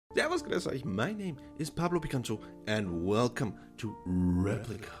Servus, grüß euch. My name is PabloPicanto and welcome to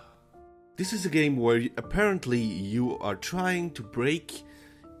Replica. This is a game where apparently you are trying to break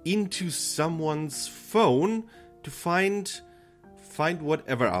into someone's phone to find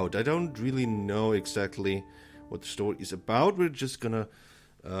whatever out. I don't really know exactly what the story is about. We're just gonna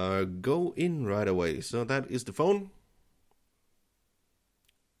go in right away. So that is the phone.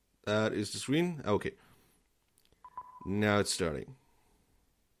 That is the screen. Okay. Now it's starting.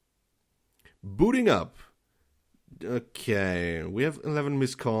 Booting up. Okay, we have 11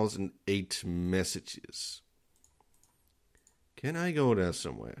 missed calls and 8 messages. Can I go there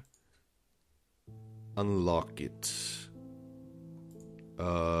somewhere? Unlock it.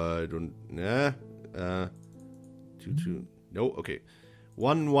 I don't... Nah. 2. No, okay.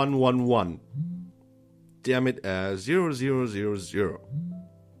 1111. Damn it, 0000.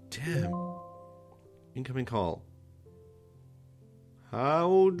 Damn. Incoming call.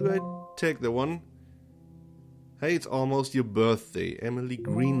 How do I take the one? Hey, it's almost your birthday, Emily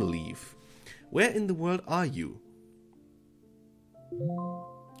Greenleaf. Where in the world are you?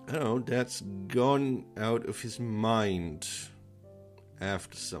 I don't know, Dad's gone out of his mind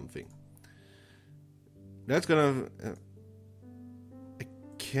after something. That's gonna... I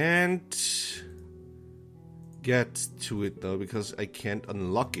can't get to it though, because I can't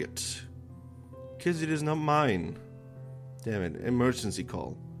unlock it. Because it is not mine. Damn it, emergency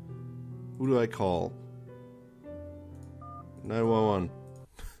call. Who do I call? 911.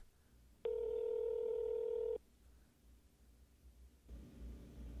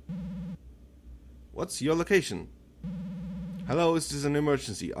 What's your location? Hello, is this an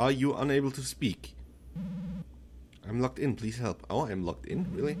emergency? Are you unable to speak? I'm locked in, please help. Oh, I'm locked in?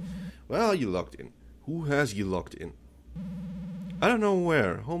 Really? Where are you locked in? Who has you locked in? I don't know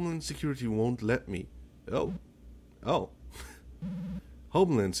where. Homeland Security won't let me. Oh.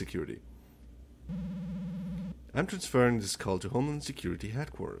 Homeland Security. I'm transferring this call to Homeland Security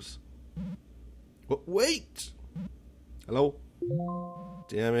headquarters. Wait! Hello?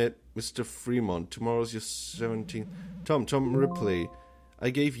 Damn it, Mr. Fremont. Tomorrow's your 17th. Tom Ripley.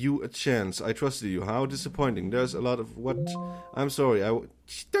 I gave you a chance. I trusted you. How disappointing. There's a lot of what? I'm sorry.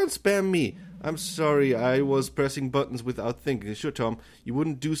 Don't spam me. I'm sorry. I was pressing buttons without thinking. Sure, Tom. You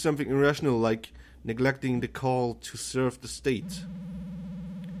wouldn't do something irrational like neglecting the call to serve the state.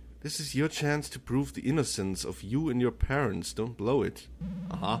 This is your chance to prove the innocence of you and your parents. Don't blow it.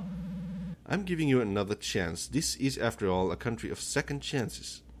 I'm giving you another chance. This is, after all, a country of second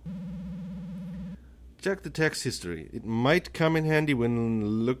chances. Check the text history. It might come in handy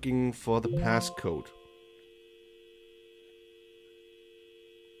when looking for the passcode.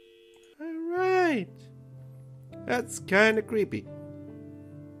 Alright. That's kinda creepy.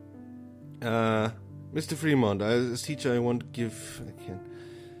 Mr. Fremont, as teacher I won't give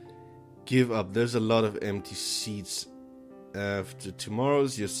up. There's a lot of empty seats. After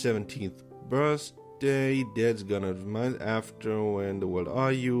tomorrow's your 17th birthday, Dad's gonna remind after where in the world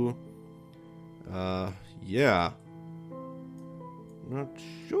are you? Yeah. Not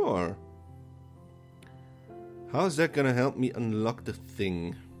sure. How's that gonna help me unlock the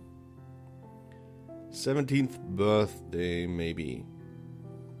thing? 17th birthday, maybe.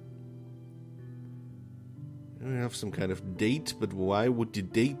 I don't have some kind of date, but why would the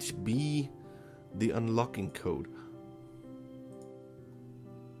date be the unlocking code?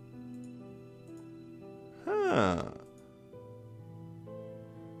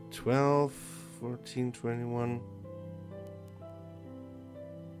 12, 14, 21.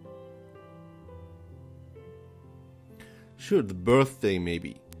 Sure, the birthday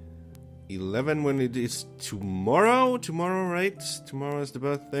maybe. 11 when it is tomorrow? Tomorrow, right? Tomorrow is the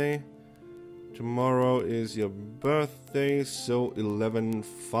birthday. Tomorrow is your birthday, so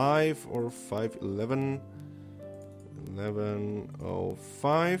 11/5 or 5/11.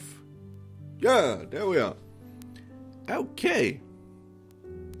 11:05. Yeah, there we are. Okay.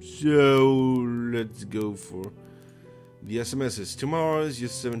 So, let's go for the SMSs. Tomorrow is your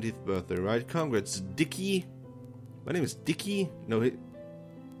 70th birthday, right? Congrats, Dickie. My name is Dickie. No, the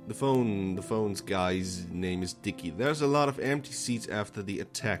phone's guy's name is Dickie. There's a lot of empty seats after the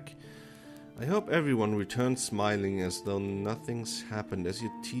attack. I hope everyone returns smiling as though nothing's happened. As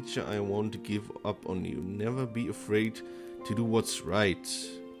your teacher, I won't give up on you. Never be afraid to do what's right.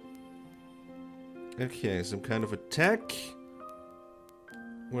 Okay, some kind of attack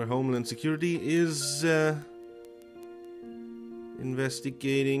where Homeland Security is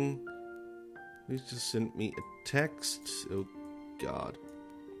investigating. Please just send me a text. Oh God.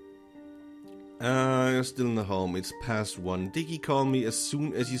 You're still in the home. It's past 1. Dickie, call me as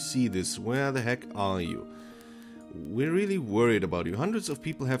soon as you see this. Where the heck are you? We're really worried about you. Hundreds of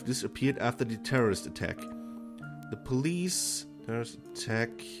people have disappeared after the terrorist attack. The police... Terrorist attack...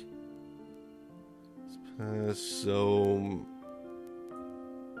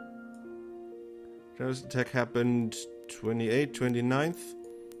 terrorist attack happened 29th.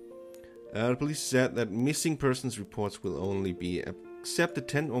 The police said that missing persons reports will only be accepted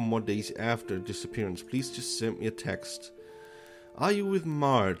 10 or more days after disappearance. Please just send me a text. Are you with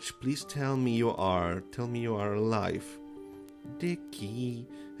Marge? Please tell me you are. Tell me you are alive. Dickie.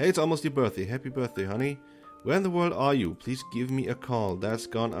 Hey, it's almost your birthday. Happy birthday, honey. Where in the world are you? Please give me a call. Dad's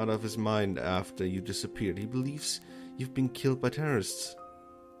gone out of his mind after you disappeared. He believes you've been killed by terrorists.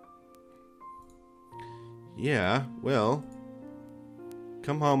 Yeah, well...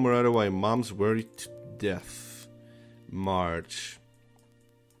 Come home right away. Mom's worried to death. Marge.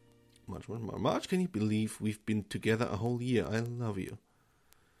 Marge, can you believe we've been together a whole year? I love you.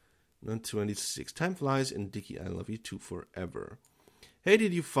 26. Time flies, and Dickie, I love you too forever. Hey,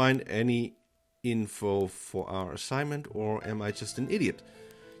 did you find any info for our assignment, or am I just an idiot?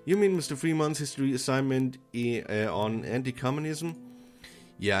 You mean Mr. Fremont's history assignment on anti-communism?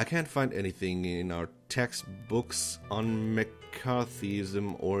 Yeah, I can't find anything in our textbooks on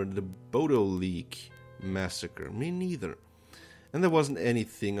McCarthyism or the Bodo League massacre. Me neither. And there wasn't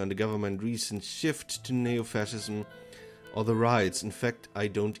anything on the government's recent shift to neo-fascism or the riots. In fact, I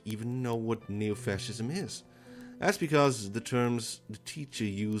don't even know what neo-fascism is. That's because the terms the teacher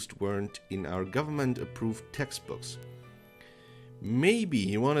used weren't in our government-approved textbooks. Maybe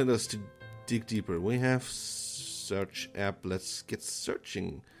he wanted us to dig deeper. We have search app. Let's get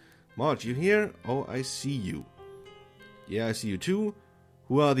searching. Marge, you here? Oh, I see you. Yeah, I see you too.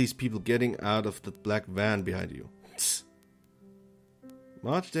 Who are these people getting out of the black van behind you? Tss.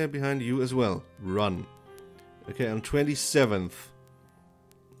 Marge, they're behind you as well. Run. Okay, on 27th,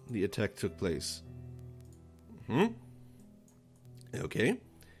 the attack took place. Okay.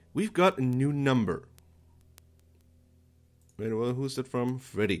 We've got a new number. Wait, well, who's that from?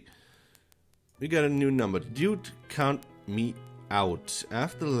 Freddy. We got a new number. Dude, count me out.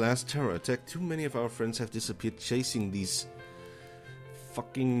 After the last terror attack, too many of our friends have disappeared chasing these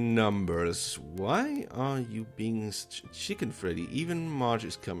fucking numbers. Why are you being chicken, Freddy? Even Marge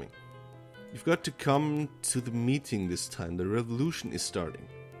is coming. You've got to come to the meeting this time. The revolution is starting.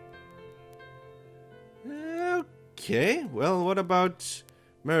 Okay, well, what about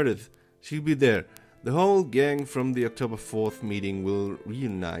Meredith? She'll be there. The whole gang from the October 4th meeting will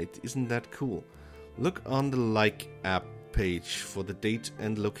reunite. Isn't that cool? Look on the like app page for the date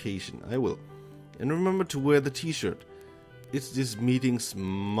and location. I will. And remember to wear the t-shirt. It's this meeting's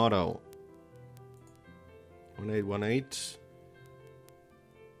motto. 1818.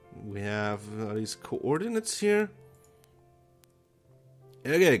 We have these coordinates here.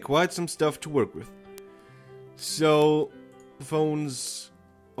 Okay, quite some stuff to work with. So, the phone's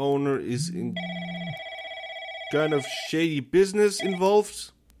owner is in kind of shady business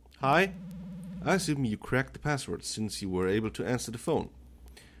involved. Hi. I assume you cracked the password since you were able to answer the phone.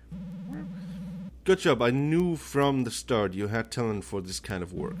 Good job. I knew from the start you had talent for this kind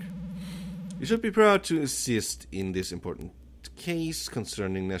of work. You should be proud to assist in this important case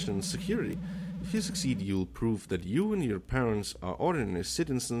concerning national security. If you succeed, you'll prove that you and your parents are ordinary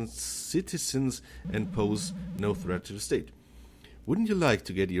citizens and pose no threat to the state. Wouldn't you like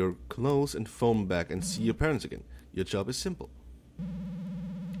to get your clothes and phone back and see your parents again? Your job is simple.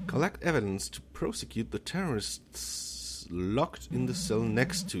 Collect evidence to prosecute the terrorists locked in the cell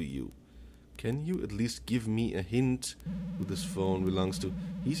next to you. Can you at least give me a hint who this phone belongs to?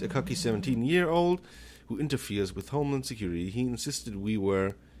 He's a cocky 17-year-old who interferes with Homeland Security. He insisted we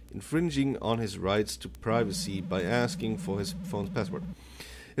were infringing on his rights to privacy by asking for his phone's password.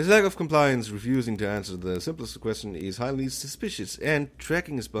 His lack of compliance, refusing to answer the simplest question, is highly suspicious, and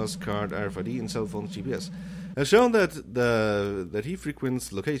tracking his bus card, RFID, and cell phone's GPS has shown that he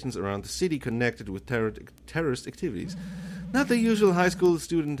frequents locations around the city connected with terrorist activities, not the usual high school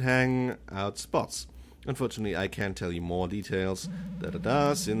student hangout spots. Unfortunately, I can't tell you more details,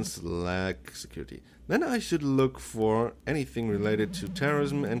 since lack security. Then I should look for anything related to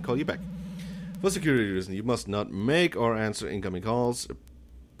terrorism and call you back. For security reasons, you must not make or answer incoming calls.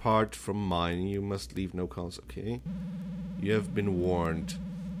 Apart from mine, you must leave no calls, okay? You have been warned.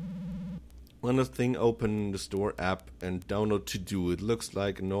 One other thing, open the store app and download To Do. It looks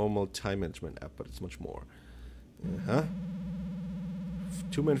like a normal time management app, but it's much more.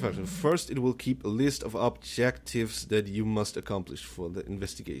 Two main functions. First, it will keep a list of objectives that you must accomplish for the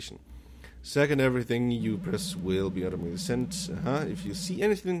investigation. Second, everything you press will be automatically sent. If you see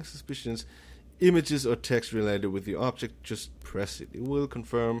anything suspicious, images or text related with the object, just press it. It will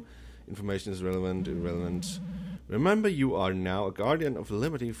confirm information is relevant, irrelevant, Remember, you are now a guardian of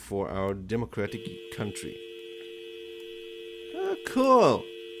liberty for our democratic country. Oh, cool.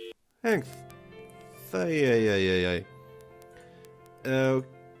 Thanks. Okie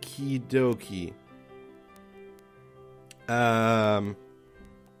dokie. I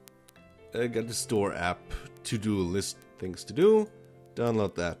got the store app. To-do list things to do.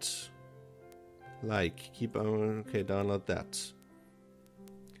 Download that. Keep on. Okay, download that.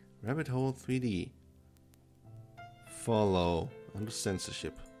 Rabbit Hole 3D. Follow. Under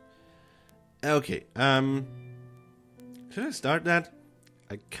censorship. Okay, should I start that?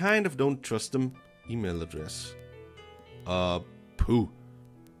 I kind of don't trust them. Email address. Pooh.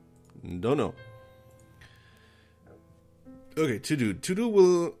 Don't know. Okay, to-do. To-do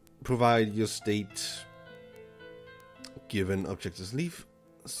will provide your state. Given objectives leave.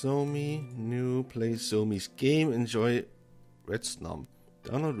 Somi. New. Play Somi's game. Enjoy Red Snom.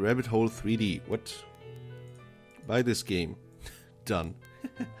 Download Rabbit Hole 3D. What? Buy this game. Done.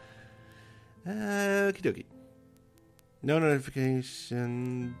 Okie dokie. No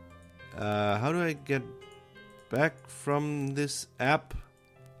notification. How do I get back from this app?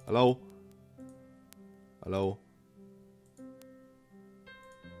 Hello? Hello?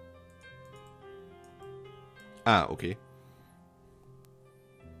 Ah, okay.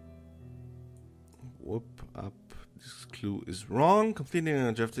 Whoop up. This clue is wrong. Completing an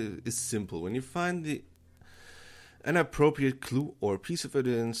objective is simple. When you find an appropriate clue or piece of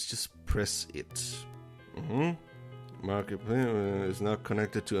evidence, just press it. Mark is not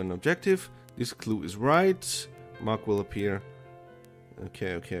connected to an objective. This clue is right. Mark will appear.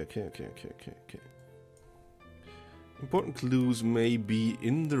 Okay. Important clues may be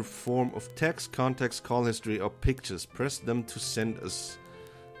in the form of text, context, call history, or pictures. Press them to send us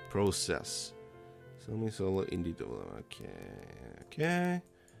process. Somi solo indie double. Okay.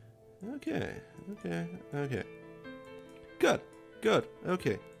 Good.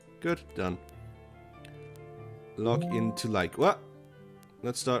 Okay. Good. Done. Log into what?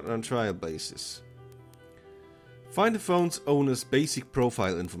 Let's start on trial basis. Find the phone's owner's basic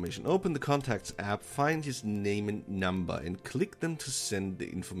profile information. Open the Contacts app, find his name and number, and click them to send the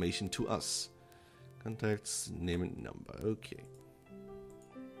information to us. Contacts, name and number. Okay.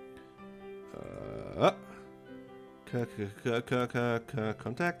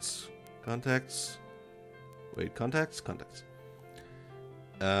 Contacts. Wait, contacts.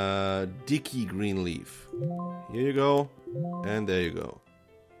 Dickie Greenleaf. Here you go. And there you go.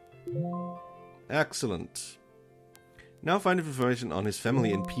 Excellent. Now find information on his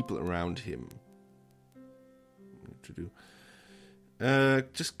family and people around him. What to do?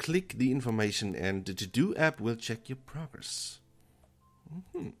 Just click the information and the To-Do app will check your progress.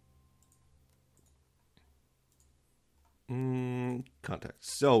 Contacts.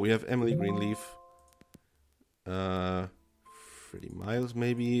 So we have Emily Greenleaf. Freddie Miles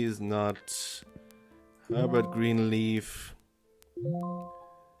maybe is not. Herbert Greenleaf.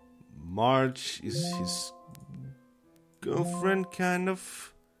 Marge is his girlfriend, kind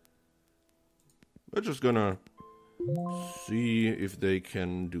of. We're just gonna see if they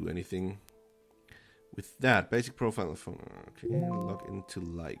can do anything with that. Basic profile phone. Okay, log into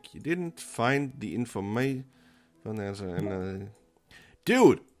You didn't find the information.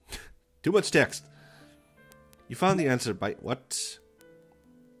 Dude! Too much text. You found the answer by what?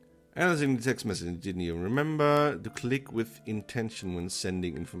 Analyzing the text message, didn't you remember to click with intention when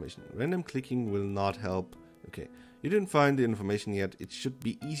sending information? Random clicking will not help. Okay, you didn't find the information yet. It should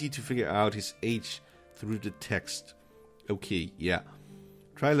be easy to figure out his age through the text. Okay, yeah.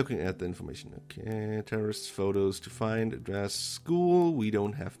 Try looking at the information. Okay, terrorist photos to find, address, school. We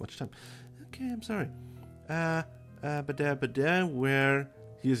don't have much time. Okay, I'm sorry. Where?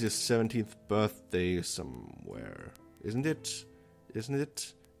 Here's his 17th birthday somewhere. Isn't it? Isn't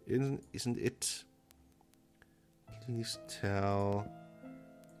it? Please tell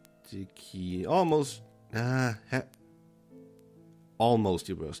Dickie. Almost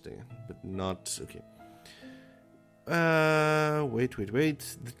your birthday, but not okay.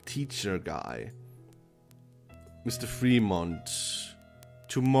 Wait. The teacher guy. Mr. Fremont.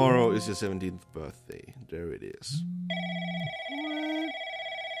 Tomorrow is your 17th birthday. There it is. What?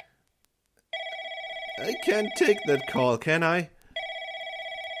 I can't take that call, can I?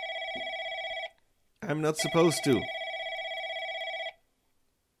 I'm not supposed to.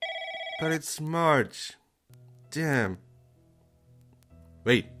 But it's Marge. Damn.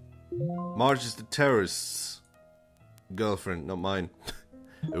 Wait. Marge is the terrorist's girlfriend, not mine.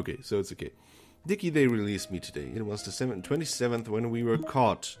 Okay, so it's okay. Dickie, they released me today. It was the 27th when we were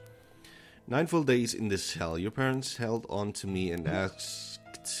caught. 9 full days in this hell. Your parents held on to me and asked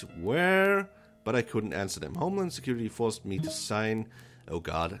where but I couldn't answer them. Homeland Security forced me to sign, oh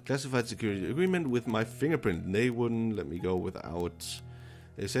god, a classified security agreement with my fingerprint. They wouldn't let me go without.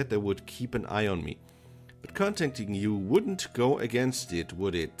 They said they would keep an eye on me. But contacting you wouldn't go against it,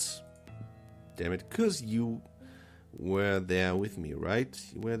 would it? Damn it, 'cause you were there with me, right?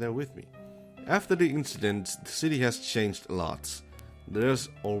 You were there with me. After the incident, the city has changed a lot. There's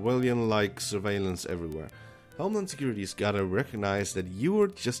Orwellian-like surveillance everywhere. Homeland Security's gotta recognize that you were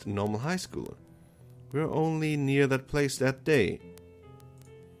just a normal high schooler. We were only near that place that day.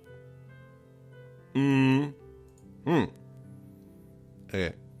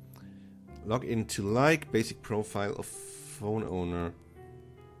 Okay. Log into like, basic profile of phone owner.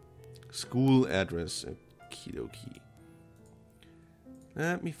 School address. Okie dokie.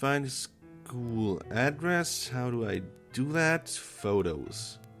 Let me find the school address. How do I do that?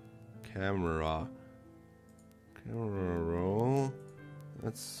 Photos. Camera. Camera roll.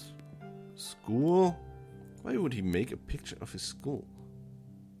 That's school. Why would he make a picture of his school?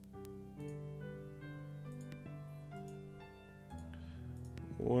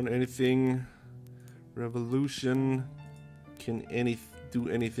 Want anything? Revolution. Can do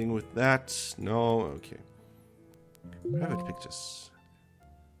anything with that? No? Okay. Private pictures.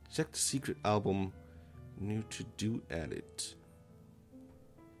 Check the secret album. New to do edit.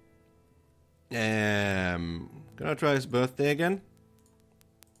 Gonna try his birthday again.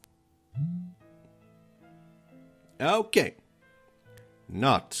 Okay.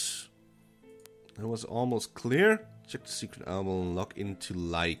 Not. That was almost clear. Check the secret album. Log into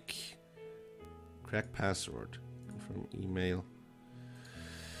like. Crack password. Confirm email.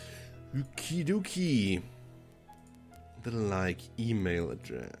 Okie dokie. The like email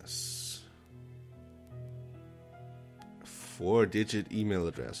address. 4-digit email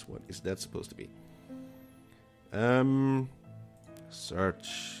address. What is that supposed to be?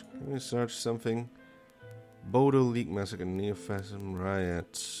 Search. Can we search something? Bodo League Massacre, Neo-Fascism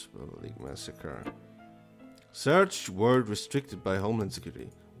Riot, Bodo League Massacre. Search word restricted by Homeland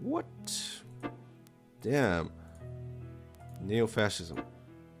Security. What? Damn. Neo-Fascism.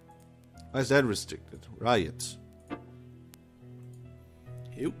 Why is that restricted? Riots.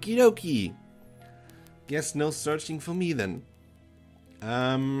 Okie dokie. Guess no searching for me then.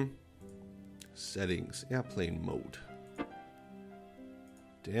 Settings. Airplane mode.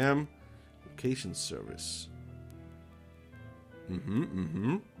 Damn. Location service.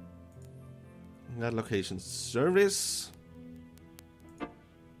 That location service.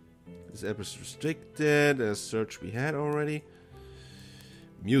 This app is restricted. A search we had already.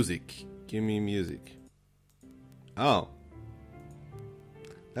 Music. Give me music. Oh.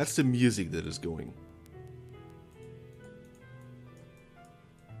 That's the music that is going.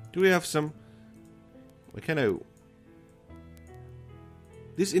 Do we have some... What can I...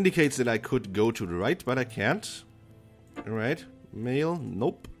 This indicates that I could go to the right, but I can't. Alright. Mail.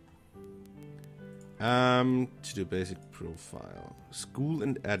 Nope. To the basic profile. School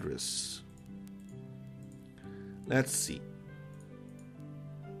and address. Let's see.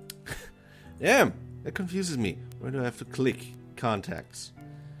 Damn! That confuses me. Where do I have to click? Contacts.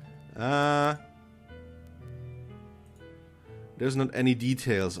 There's not any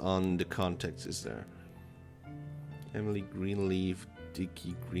details on the contacts, is there? Emily Greenleaf,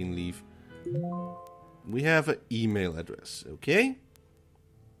 Dickie Greenleaf. We have an email address, okay?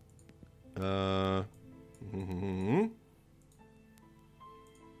 We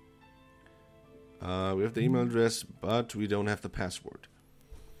have the email address, but we don't have the password.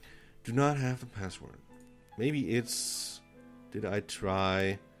 Do not have the password. Maybe it's... Did I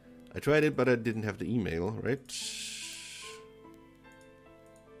try... I tried it, but I didn't have the email, right?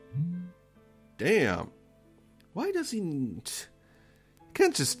 Damn. Why does he...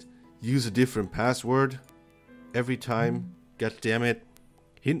 Can't just use a different password every time. God damn it.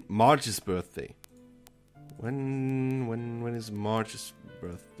 Hint Marge's birthday. When is Marge's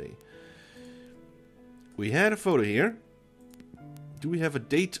birthday? We had a photo here. Do we have a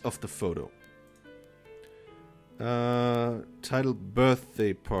date of the photo? Title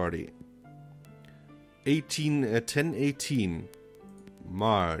birthday party. 10/18.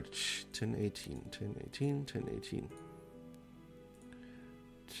 March. 10/18. 10/18. 10/18.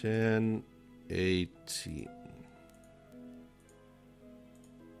 10/18.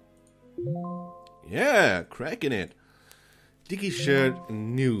 Yeah, cracking it. Dickie shared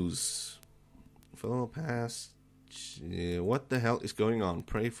news. Follow past. What the hell is going on?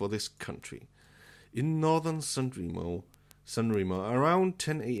 Pray for this country. In northern Sanremo, around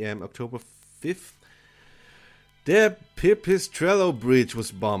 10 a.m. October 5th, the Pipistrello Bridge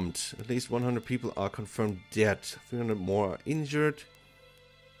was bombed. At least 100 people are confirmed dead. 300 more are injured.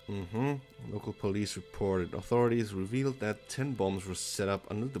 Local police reported. Authorities revealed that 10 bombs were set up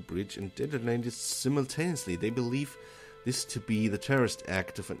under the bridge and detonated simultaneously. They believe this to be the terrorist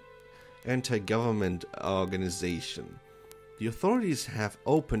act of an anti-government organization. The authorities have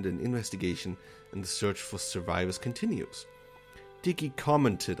opened an investigation and the search for survivors continues. Dickey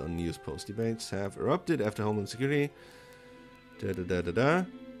commented on news post. Debates have erupted after Homeland Security.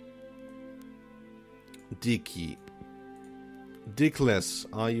 Dickey. Dickless,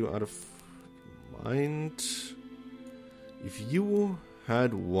 are you out of mind? If you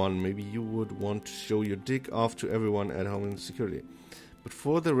had one, maybe you would want to show your dick off to everyone at Homeland Security. But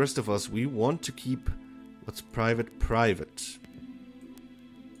for the rest of us, we want to keep what's private private.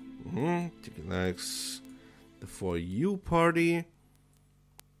 Dickey likes the For You party.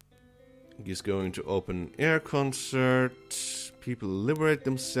 He's going to open air concert. People liberate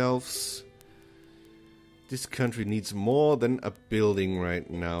themselves. This country needs more than a building right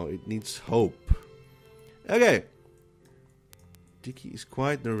now. It needs hope. Okay. Dickey is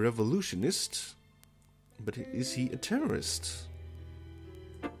quite the revolutionist. But is he a terrorist?